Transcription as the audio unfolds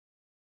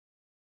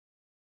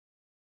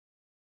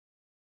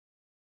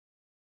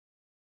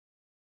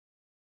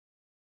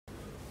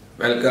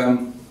Welcome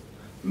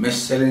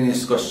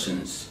मिससेलेनियस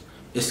questions.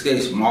 इसके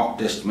इस mock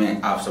test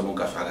में आप सबों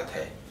का स्वागत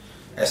है।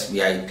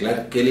 एसबीआई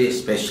क्लर्क के लिए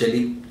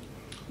स्पेशली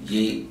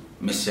ये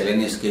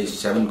मिससेलेनियस के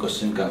 7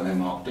 क्वेश्चन का मैं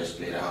मॉक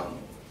टेस्ट ले रहा हूँ।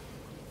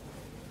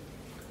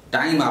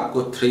 टाइम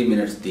आपको 3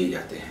 मिनट्स दिए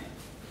जाते हैं,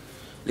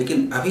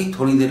 लेकिन अभी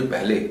थोड़ी देर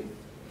पहले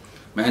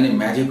मैंने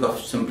मैजिक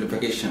ऑफ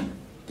सिंप्लीफिकेशन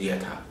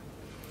दिया था,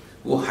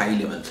 वो हाई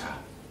लेवल था।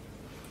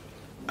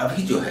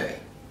 अभी जो है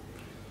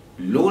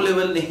लो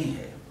लेवल नहीं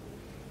है।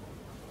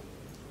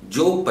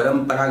 जो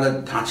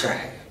परंपरागत ढांचा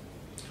है,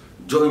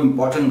 जो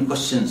इंपॉर्टेंट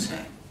क्वेश्चंस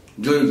हैं,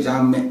 जो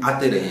एग्जाम में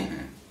आते रहे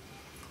हैं,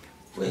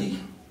 वही।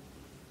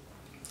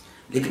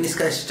 लेकिन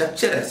इसका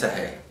स्ट्रक्चर ऐसा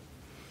है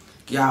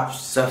कि आप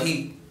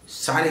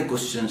सारे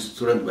क्वेश्चंस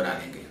तुरंत बना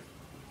लेंगे।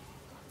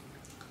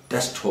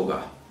 टेस्ट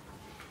होगा।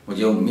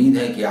 मुझे उम्मीद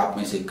है कि आप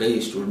में से कई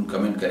स्टूडेंट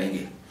कमेंट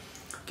करेंगे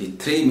कि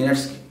 3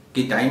 मिनट्स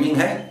की टाइमिंग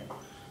है,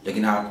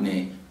 लेकिन आपने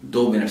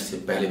 2 मिनट से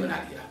पहले बना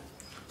लिया।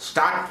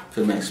 स्टार्ट,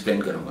 फिर मैं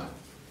एक्सप्लेन करूंगा।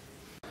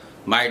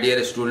 माय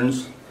डियर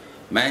स्टूडेंट्स,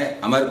 मैं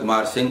अमर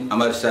कुमार सिंह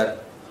अमर सर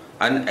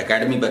अन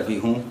अकेडमी पर भी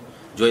हूँ,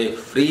 जो एक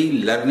फ्री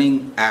लर्निंग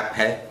ऐप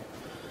है।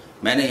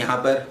 मैंने यहाँ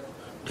पर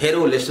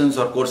ढेरों लेसन्स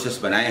और कोर्सेस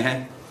बनाए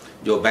हैं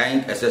जो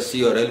बैंक,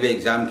 एसएससी और रेलवे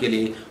एग्जाम के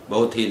लिए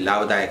बहुत ही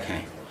लाभदायक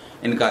हैं।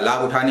 इनका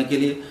लाभ उठाने के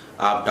लिए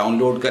आप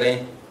डाउनलोड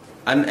करें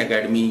अन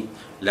academy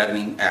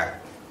learning app.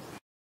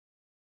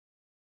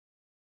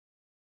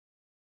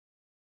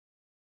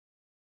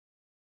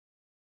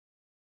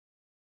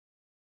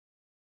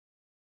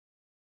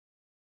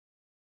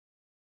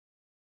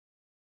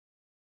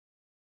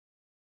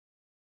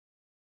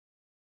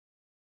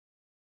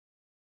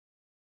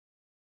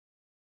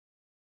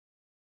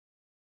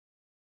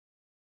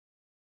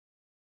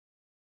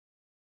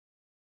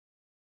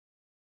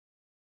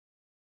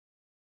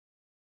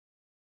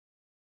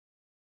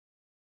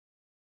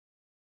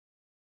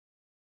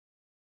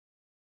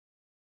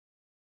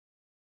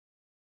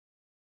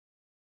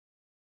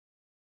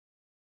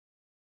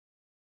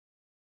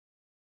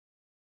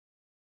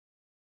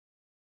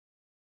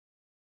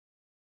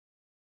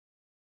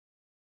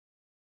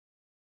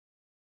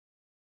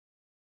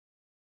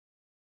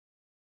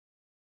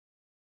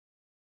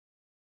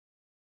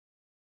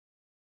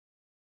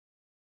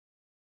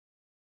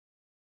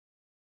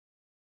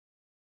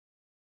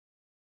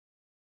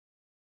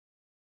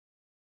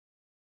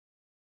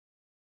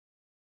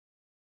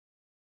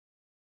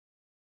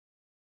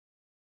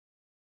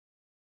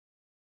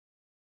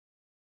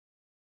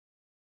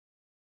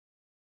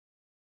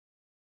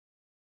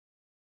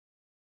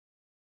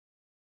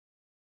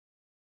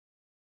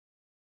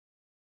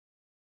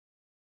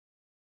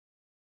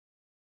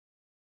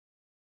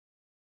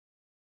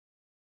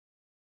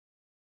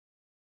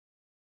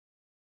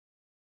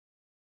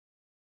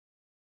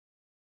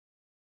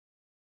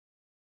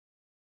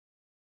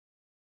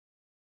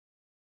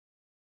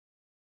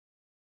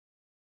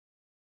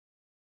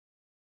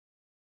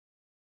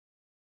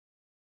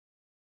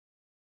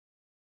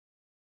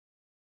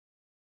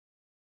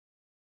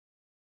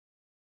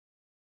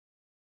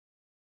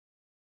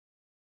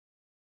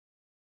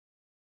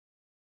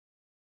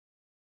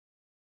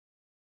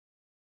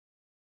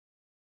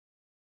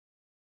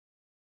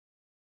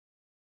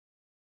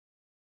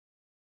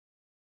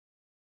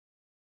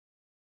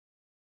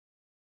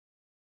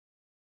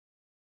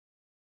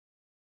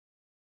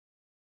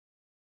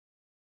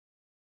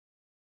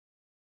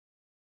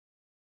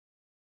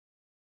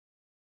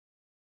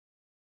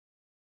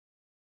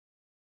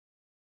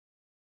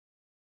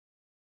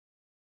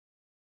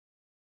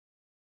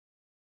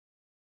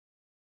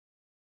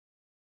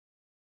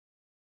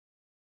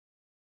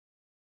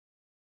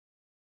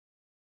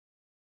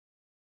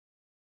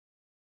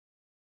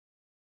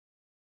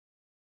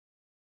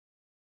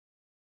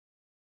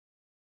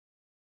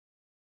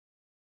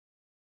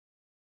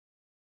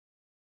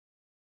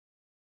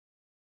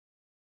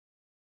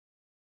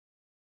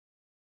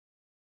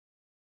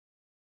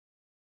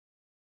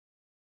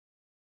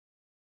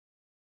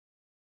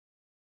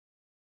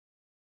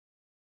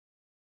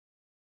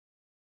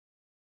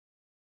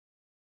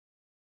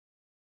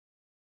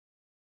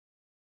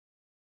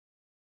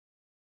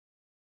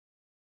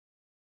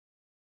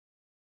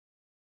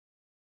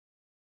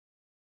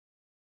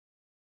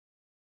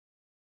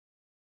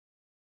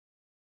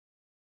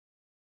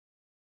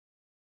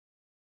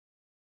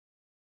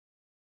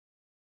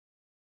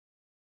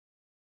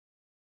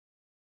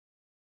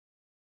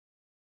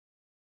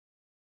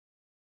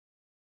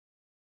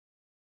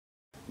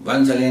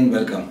 Once again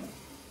welcome.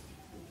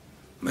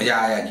 मजा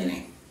आया कि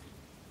नहीं?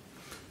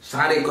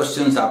 सारे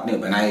क्वेश्चंस आपने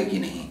बनाए कि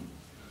नहीं?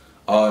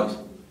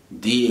 और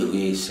दिए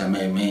हुए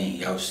समय में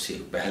या उससे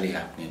पहले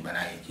आपने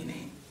बनाए कि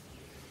नहीं?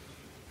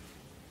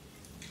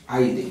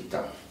 आइए देखता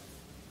हूं।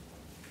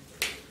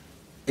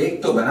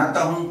 एक तो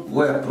बनाता हूं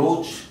वो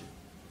अप्रोच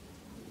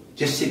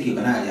जिससे कि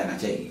बनाया जाना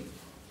चाहिए।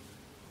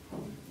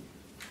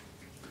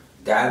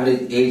 The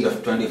average age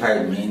of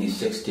 25 men is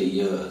 60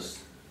 years.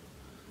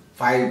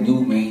 5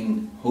 new men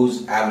whose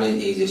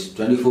average age is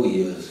 24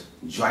 years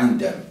join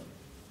them.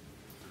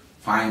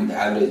 Find the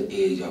average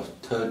age of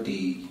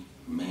 30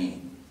 men.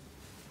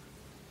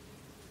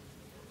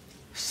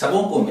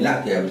 सबों को मिला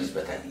के एवरेज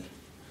बताइए।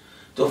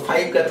 तो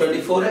 5 का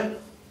 24 है,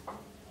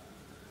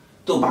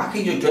 तो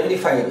बाकी जो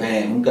 25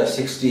 हैं उनका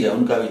 60 है,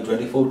 उनका भी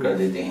 24 कर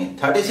देते हैं।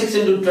 36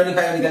 इंटू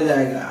 25 निकल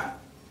जाएगा।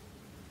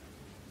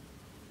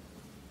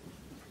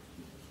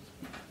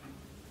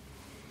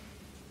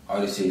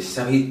 और इसे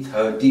सभी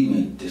 30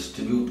 में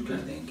डिस्ट्रीब्यूट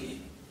कर देंगे।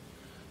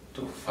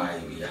 तो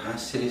 5 यहां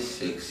से,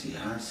 6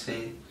 यहां से,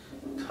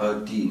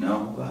 30 ना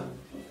होगा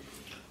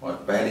और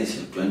पहले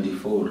से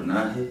 24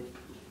 ना है,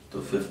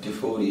 तो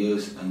 54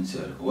 इयर्स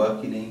आंसर हुआ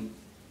कि नहीं?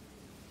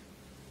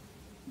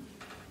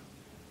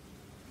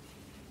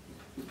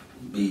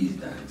 B is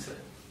the answer.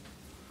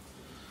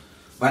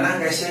 बना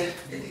कैसे?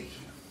 ये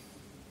देखिए,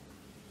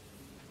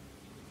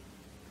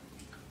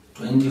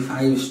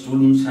 25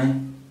 स्टूडेंट्स हैं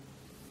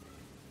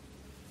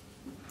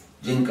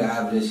जिनका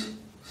एवरेज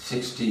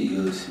 60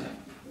 इयर्स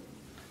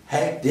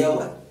है दिया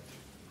हुआ।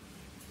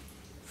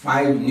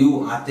 5 न्यू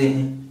आते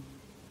हैं,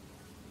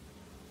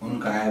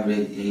 उनका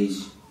एवरेज एज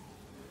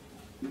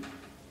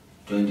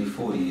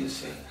 24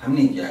 इयर्स है।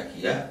 हमने क्या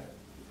किया,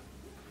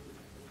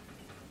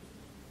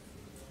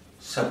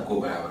 सबको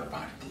बराबर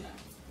बांट दिया।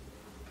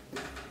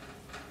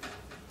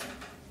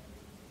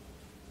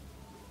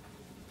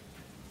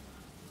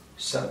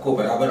 सबको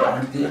बराबर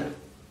बांट दिया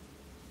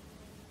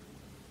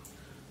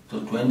तो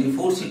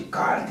 24 से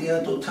काट दिया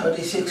तो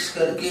 36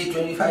 करके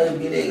 25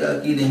 मिलेगा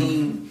कि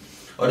नहीं?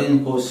 और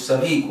इनको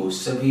सभी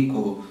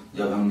को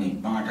जब हमने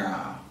बांटा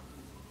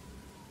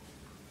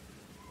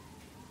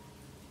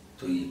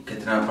तो ये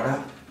कितना पड़ा?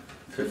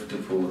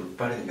 54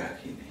 पड़ेगा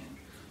कि नहीं?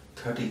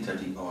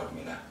 30 और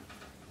मिला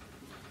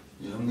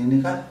जो हमने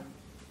निकाला।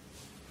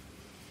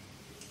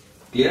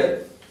 क्लियर?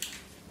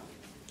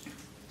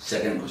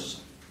 सेकंड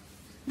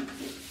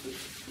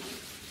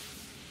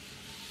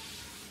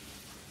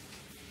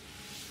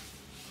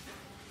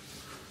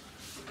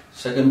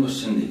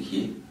क्वेश्चन,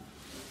 देखिए,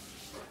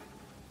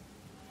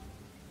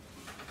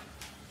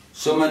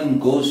 Suman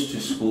goes to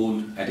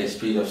school at a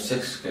speed of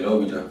 6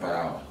 km per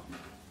hour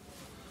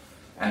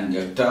and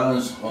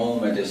returns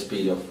home at a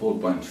speed of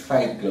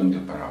 4.5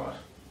 km per hour.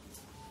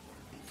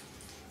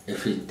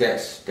 If he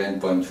takes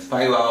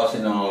 10.5 hours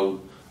in all,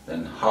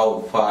 then how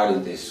far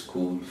is the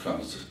school from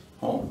his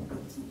home?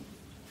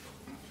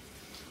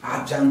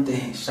 आप जानते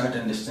हैं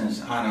certain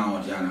distance आना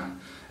और जाना।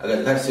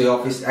 अगर घर से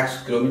office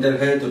x kilometre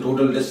है तो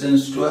टोटल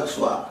डिस्टेंस 2x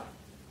हुआ।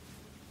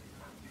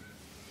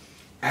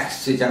 x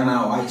से जाना,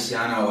 y से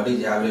आना, what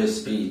is average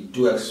speed?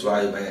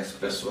 2xy by x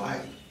plus y।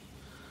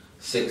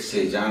 6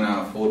 से जाना,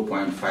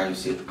 4.5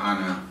 से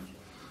आना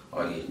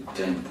और ये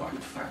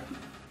 10.5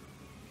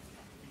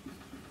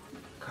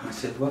 कहां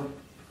से हुआ?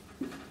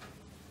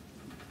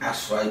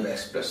 xy by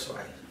x plus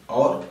y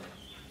और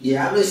ये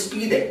एवरेज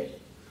स्पीड है,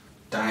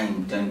 टाइम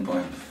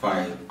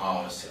 10.5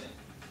 आवर्स है।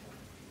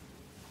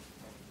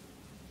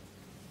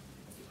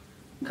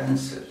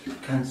 Cancel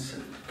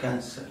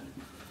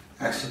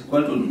x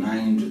equal to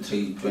 9 to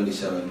 3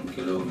 27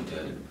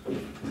 kilometre.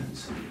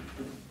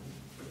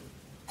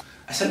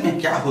 असल में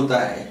क्या होता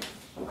है,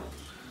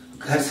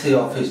 घर से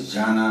ऑफिस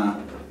जाना,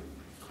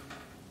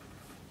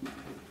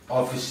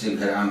 ऑफिस से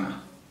घर आना,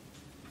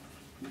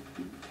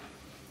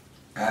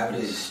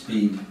 average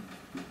speed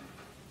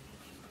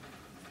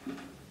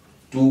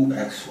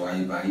 2xy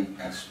by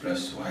x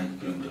plus y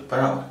kilometre per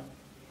hour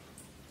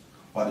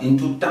और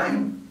इनटू टाइम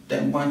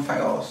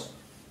 10.5 आवर्स।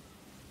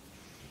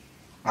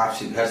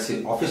 आपसे घर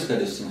से ऑफिस का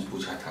डिस्टेंस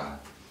पूछा था,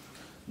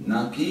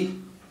 ना कि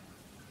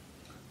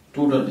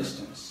टोटल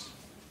डिस्टेंस।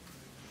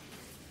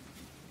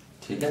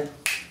 ठीक है,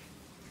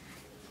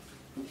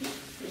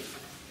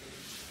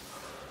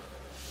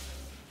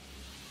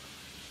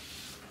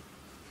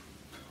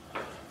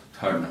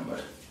 third number,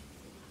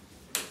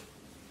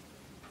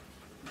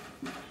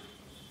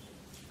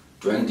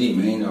 20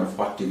 men or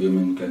 40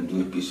 women can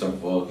do a piece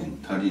of work in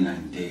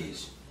 39 days.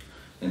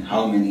 In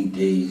how many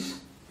days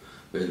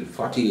will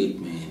 48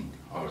 men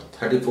or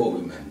 34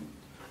 women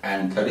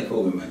and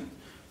 34 women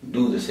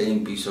do the same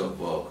piece of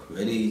work?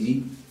 Very easy.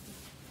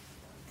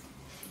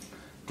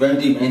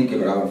 20 men के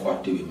बराबर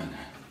 40 women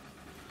है,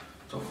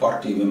 तो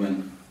 40 women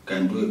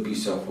can do a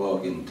piece of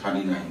work in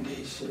 39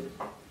 days.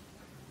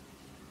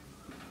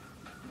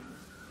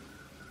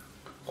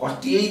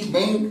 48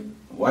 men,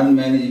 1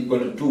 man is equal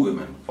to 2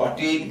 women.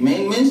 48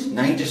 men means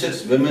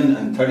 96 women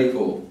and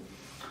 34.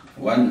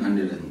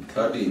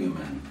 130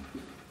 women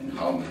in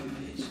how many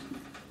days?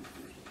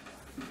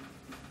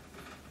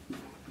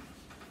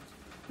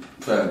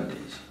 12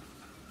 days.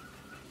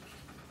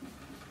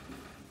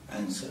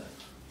 Answer.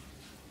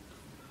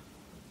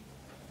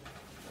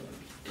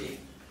 A.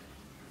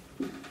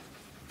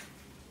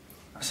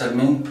 असल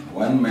में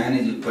 1 man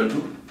is equal to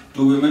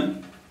 2 women,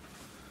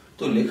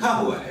 तो लिखा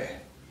हुआ है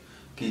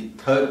कि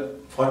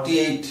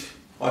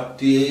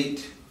 48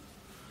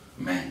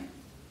 man,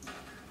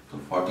 तो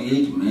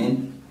 48 man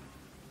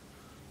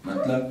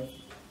मतलब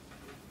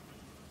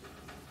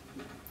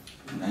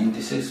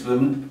 96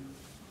 women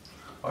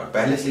और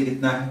पहले से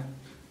कितना है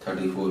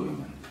 34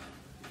 वुमेन,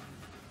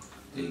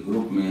 तो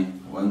ग्रुप में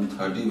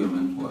 130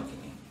 वुमेन हुआ कि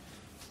नहीं?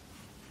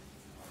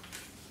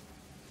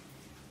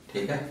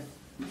 ठीक है।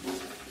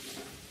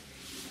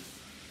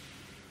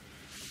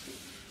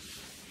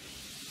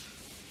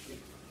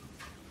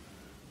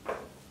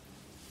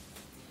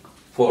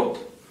 Fourth,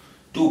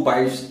 two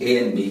pipes A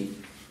and B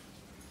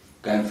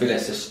can fill a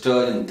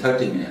cistern in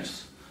 30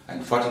 minutes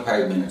and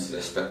 45 minutes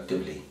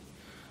respectively.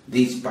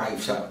 These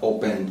pipes are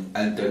opened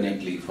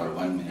alternately for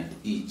 1 minute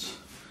each,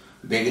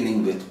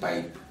 beginning with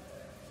pipe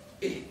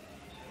A.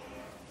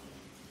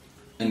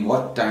 In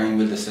what time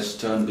will the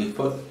cistern be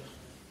full?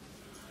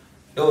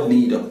 No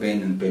need of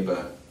pen and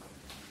paper.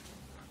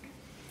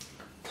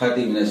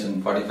 30 minutes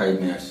and 45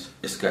 minutes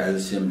इसका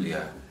LCM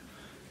लिया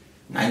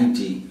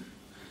 90,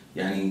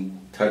 यानी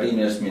 30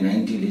 minutes में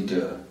 90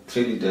 litre,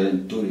 3 litre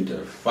and 2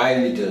 litre, 5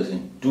 liters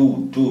in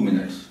 2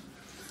 minutes,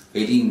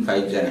 18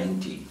 5 are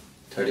 90,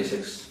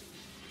 36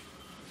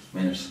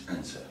 minutes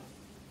answer.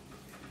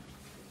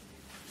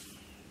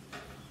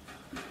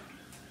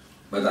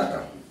 बताता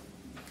हूँ,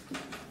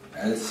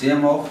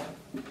 LCM of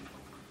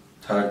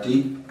 30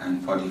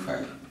 and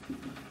 45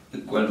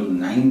 equal to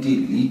 90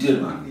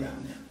 litre मान लिया हमने.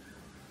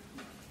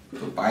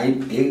 तो पाइप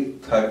A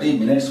 30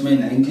 मिनट्स में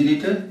 90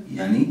 लीटर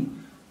यानी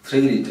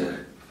 3 लीटर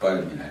पर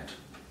मिनट,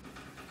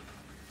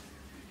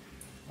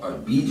 और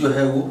B जो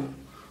है वो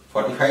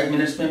 45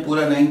 मिनट्स में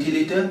पूरा 90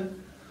 लीटर,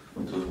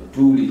 तो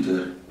 2 लीटर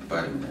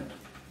पर मिनट.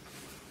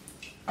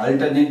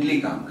 अल्टरनेटली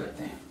काम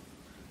करते हैं,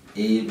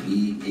 A B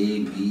A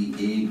B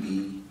A B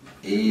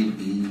A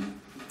B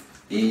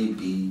A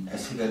B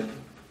ऐसे करके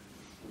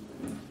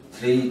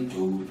 3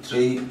 2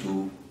 3 2.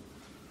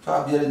 तो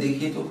आप जरा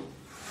देखिए तो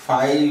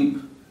 5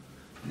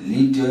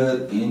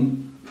 लीटर इन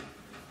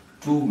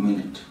 2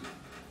 मिनट,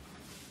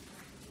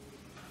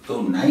 तो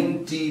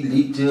 90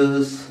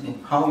 liters in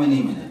how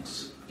many minutes?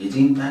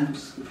 18 times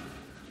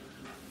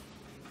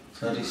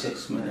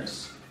 36 minutes.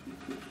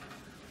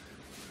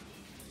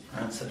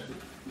 Answer.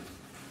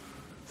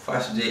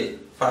 First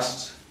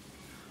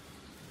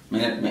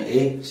minute में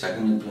A,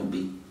 सेकंड मिनट में B,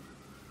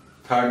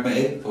 थर्ड में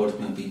A, फोर्थ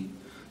में B,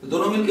 तो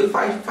दोनों मिलके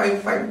 5 5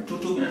 5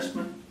 2 मिनट्स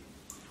में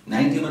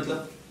 90 मतलब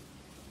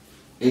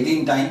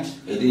 18 times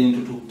 18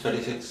 into 2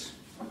 36.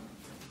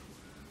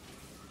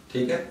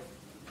 ठीक है.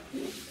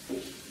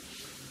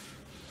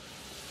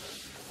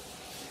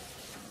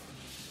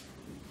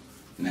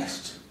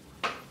 Next,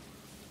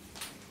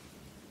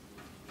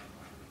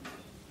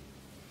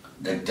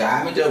 the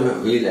diameter of a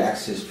wheel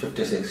axis is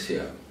 56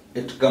 here.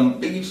 It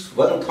completes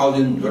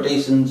 1000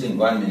 rotations in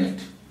 1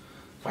 minute.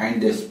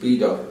 Find the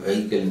speed of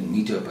vehicle in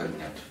meter per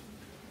minute.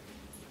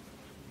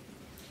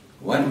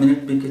 1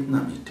 minute में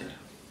कितना मीटर?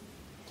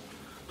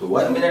 तो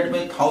 1 minute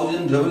में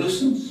 1000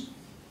 revolutions,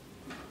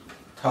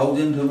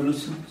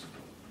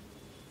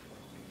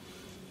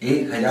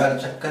 1000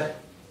 चक्कर,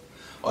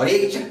 और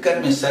एक चक्कर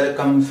में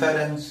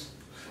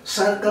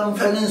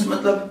सरकमफेरेंस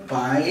मतलब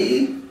पाई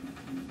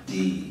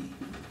डी.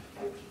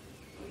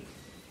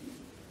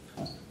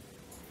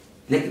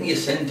 लेकिन ये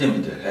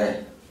सेंटीमीटर है,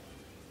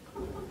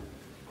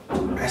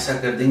 तो ऐसा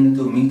कर देंगे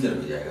तो मीटर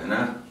हो जाएगा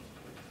ना.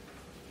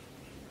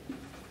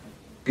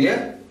 क्लियर?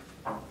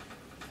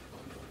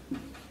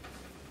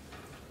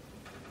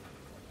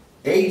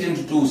 8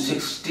 into 2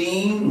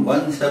 16,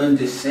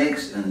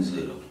 176 and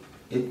 0.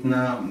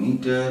 इतना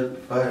मीटर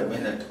पर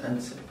मिनट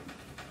आंसर.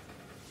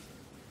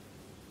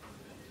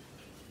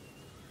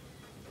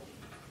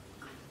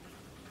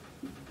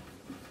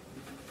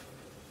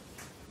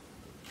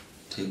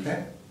 ठीक है.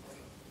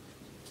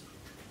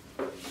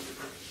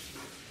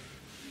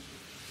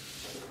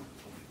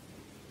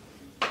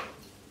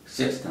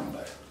 Sixth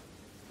number.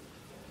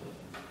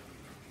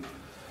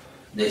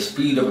 The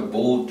speed of a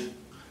boat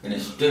in a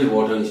still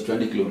water is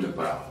 20 km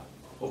per hour.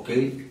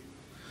 Okay?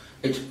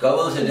 It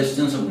covers a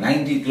distance of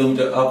 90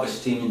 km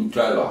upstream in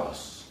 12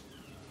 hours.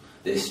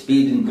 The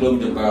speed in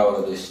km per hour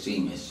of the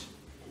stream is.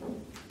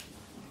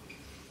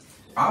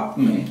 Up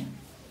में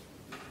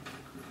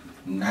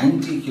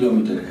 90 km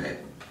है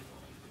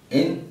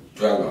in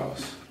 12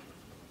 hours.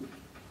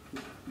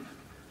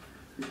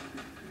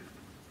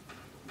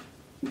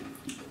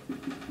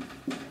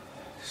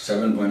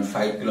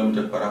 .5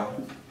 kilometre per hour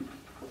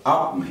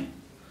up में,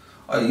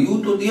 और you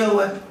तो दिया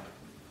हुआ है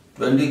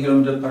 20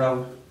 kilometre per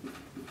hour.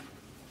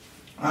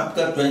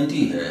 आपका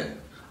 20 है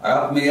और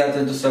आप में जाते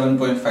हैं तो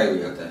 7.5 हो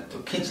जाता है,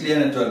 तो खींच लिया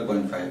ना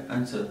 12.5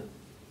 आंसर.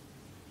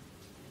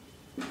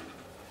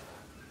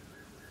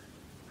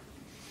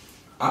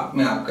 आप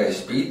में आपका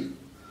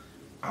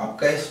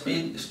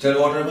स्पीड स्टिल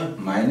वाटर में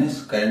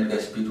माइनस करंट का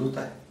स्पीड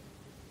होता है,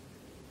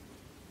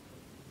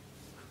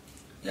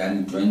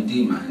 यानी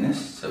 20 माइनस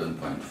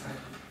 7.5.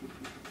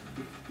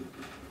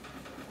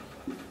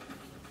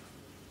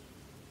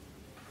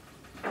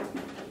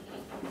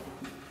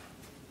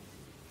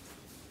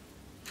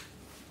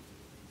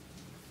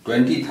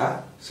 ट्वेंटी था,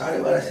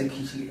 12.5 से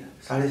खींच लिया,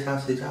 7.5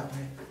 से जा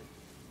पाए.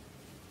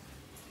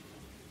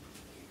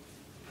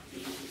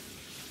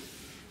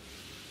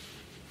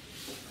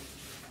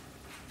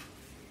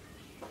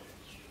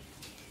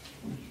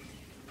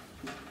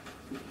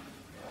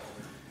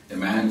 A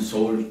man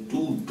sold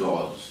 2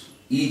 dolls,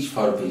 each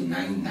for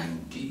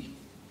 ₹9.90.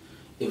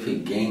 If he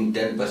gained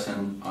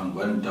 10% on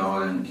one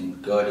doll and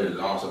incurred a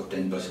loss of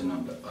 10%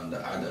 on the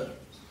other,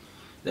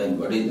 then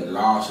what is the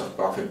loss of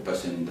profit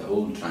percent in the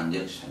whole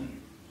transaction?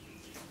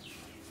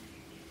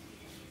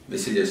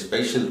 This is a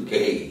special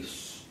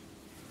case.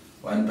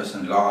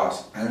 1%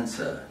 loss.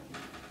 Answer.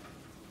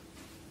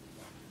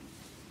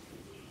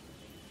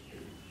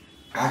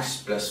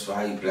 X plus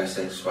y plus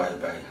xy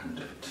by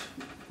 100.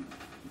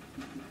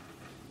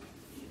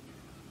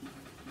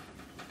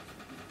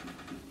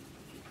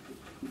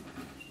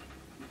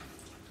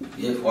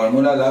 ये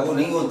formula लागू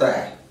नहीं होता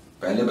है,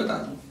 पहले बता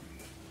दूं,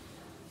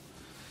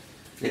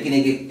 लेकिन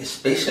एक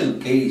स्पेशल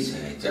केस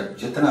है जब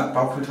जितना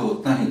प्रॉफिट हो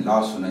उतना ही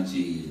लॉस होना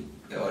चाहिए,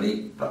 और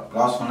एक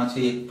लॉस होना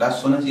चाहिए, एक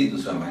प्लस होना चाहिए,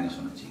 दूसरा माइनस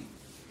होना चाहिए,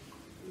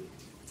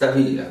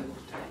 तभी लागू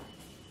होता है।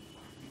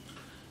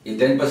 ये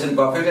 10%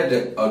 प्रॉफिट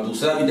है और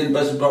दूसरा भी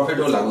 10% प्रॉफिट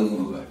हो, लागू नहीं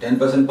होगा।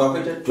 10%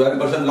 प्रॉफिट है,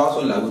 12% लॉस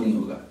हो, लागू नहीं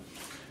होगा।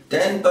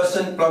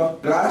 10%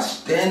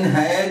 प्लस 10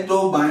 है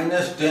तो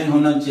 -10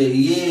 होना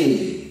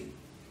चाहिए,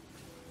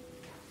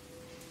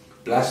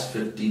 प्लस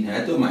 15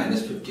 है तो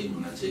 -15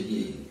 होना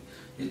चाहिए।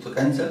 ये तो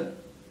कैंसल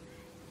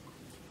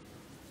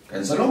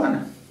होगा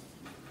ना,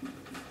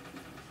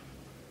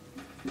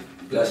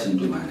 प्लस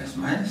इंटू माइनस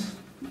माइनस।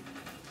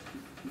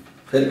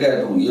 फिर कह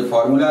रहा हूं ये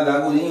फॉर्मूला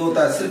लागू नहीं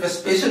होता, सिर्फ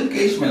स्पेशल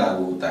केस में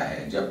लागू होता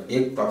है जब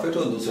एक प्रॉफिट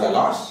हो दूसरा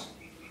लॉस,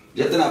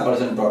 जितना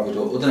 % प्रॉफिट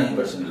हो उतना ही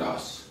 %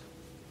 लॉस।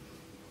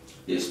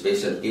 ये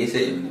स्पेशल केस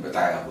है, ये मैंने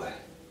बताया हुआ है,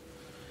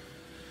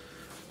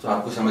 तो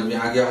आपको समझ में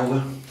आ गया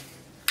होगा।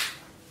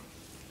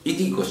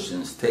 इजी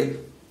क्वेश्चंस थे।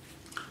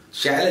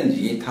 चैलेंज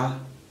ये था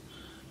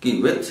कि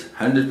विथ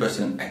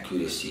 100%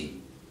 एक्यूरेसी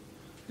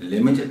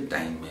लिमिटेड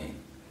टाइम में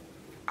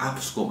आप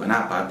उसको बना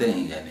पाते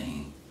हैं या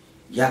नहीं,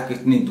 या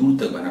कितनी दूर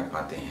तक बना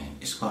पाते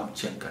हैं, इसको आप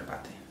चेक कर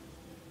पाते हैं।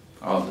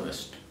 All the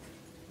best.